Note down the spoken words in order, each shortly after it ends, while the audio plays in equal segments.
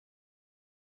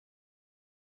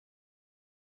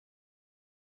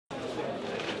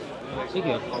Thank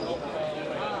you.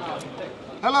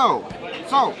 Hello.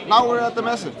 So now we're at the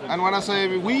message, and when I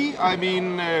say we, I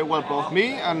mean well, both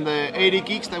me and the 80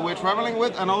 geeks that we're traveling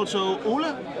with, and also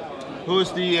Ole, who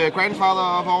is the grandfather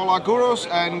of all our gurus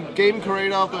and game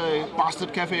creator of the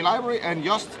Bastard Café library, and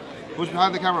Jost, who's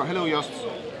behind the camera. Hello, Jost.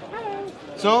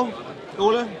 So,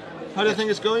 Ole, how do you think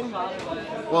it's going?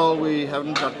 Well, we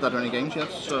haven't got that many games yet,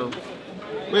 so...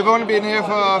 We've only been here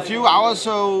for a few hours,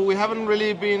 so we haven't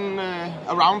really been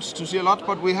around to see a lot,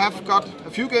 but we have got a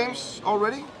few games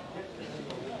already,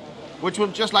 which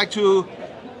we'd just like to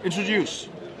introduce.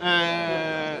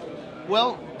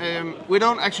 We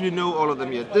don't actually know all of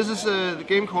them yet. This is a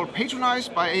game called Patronize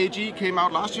by AEG, came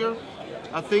out last year.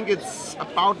 I think it's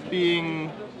about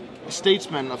being a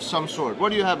statesman of some sort.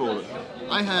 What do you have, Ole?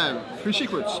 I have 3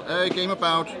 Secrets, a game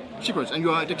about secrets, and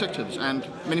you are detectives, and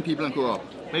many people in co-op.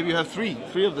 Maybe you have three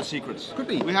of the secrets. Could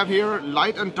be. We have here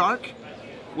Light and Dark,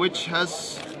 which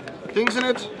has things in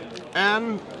it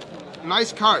and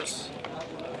nice cards.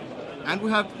 And we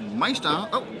have My Star,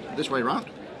 this way around,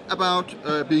 about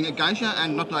being a geisha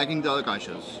and not liking the other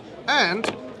geishas. And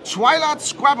Twilight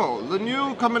Scrabble, the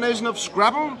new combination of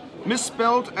Scrabble,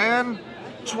 misspelled, and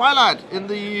Twilight in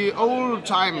the old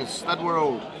times that were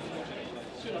old.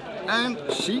 And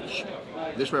Siege,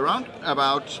 this way around,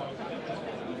 about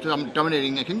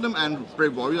dominating a kingdom and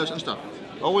brave warriors and stuff.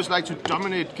 Always like to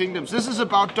dominate kingdoms. This is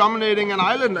about dominating an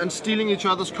island and stealing each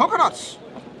other's coconuts.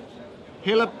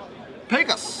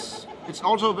 Pegasus. It's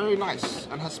also very nice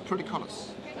and has pretty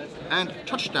colors. And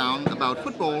Touchdown about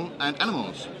football and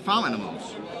animals, farm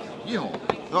animals.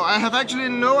 Yeehaw. So I have actually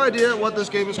no idea what this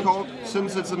game is called,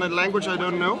 since it's in a language I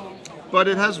don't know. But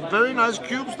it has very nice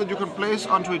cubes that you can place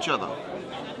onto each other.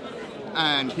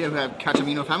 And here we have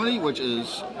Catamino Family, which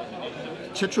is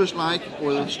Tetris-like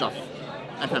with stuff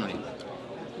and family.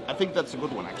 I think that's a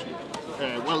good one, actually.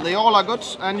 Well, they all are good,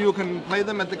 and you can play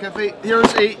them at the cafe. Here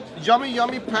is a Yummy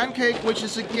Yummy Pancake, which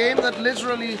is a game that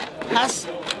literally has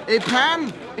a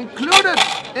pan included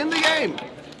in the game.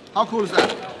 How cool is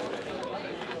that?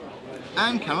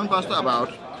 And Cannon Buster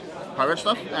about pirate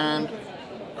stuff and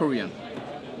Korean.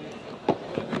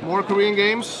 More Korean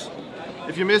games.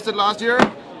 If you missed it last year,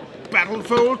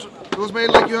 Battlefold. It was made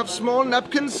like you have small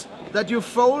napkins that you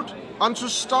fold onto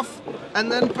stuff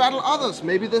and then battle others.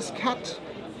 Maybe this cat.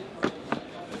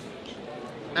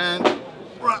 And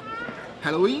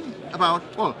Halloween, about,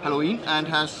 well, Halloween, and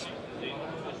has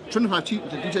 25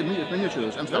 detailed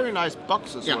miniatures and stuff. Very nice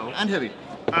box as well. And heavy.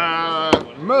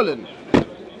 Merlin.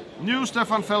 New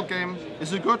Stefan Feld game.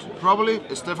 Is it good? Probably.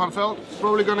 It's Stefan Feld. It's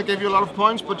probably gonna give you a lot of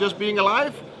points, but just being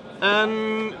alive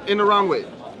and in a round way.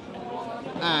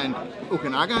 And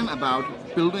Okanagan about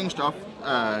building stuff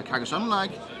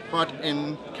Carcassonne-like, but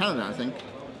in Canada, I think.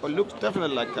 But looks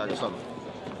definitely like Carcassonne.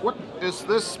 What is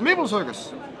this? Meeple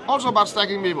Circus. Also about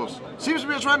stacking meeples. Seems to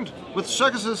be a trend with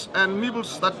circuses and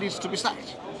meeples that needs to be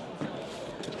stacked.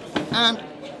 And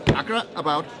Agra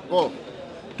about,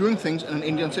 doing things in an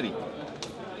Indian city.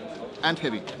 And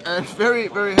heavy. And very,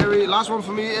 very heavy. Last one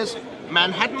for me is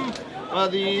Manhattan.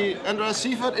 The Andreas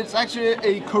Seifert. It's actually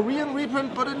a Korean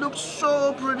reprint, but it looks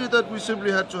so pretty that we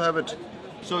simply had to have it.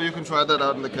 So you can try that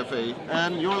out in the cafe.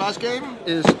 And your last game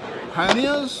is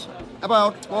Pioneers,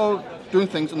 about, doing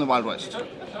things in the Wild West.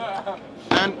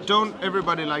 And don't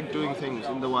everybody like doing things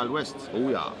in the Wild West? Oh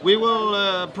yeah. We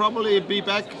will probably be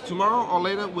back tomorrow or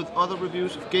later with other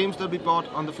reviews of games that we bought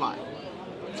on the fly.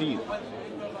 See you.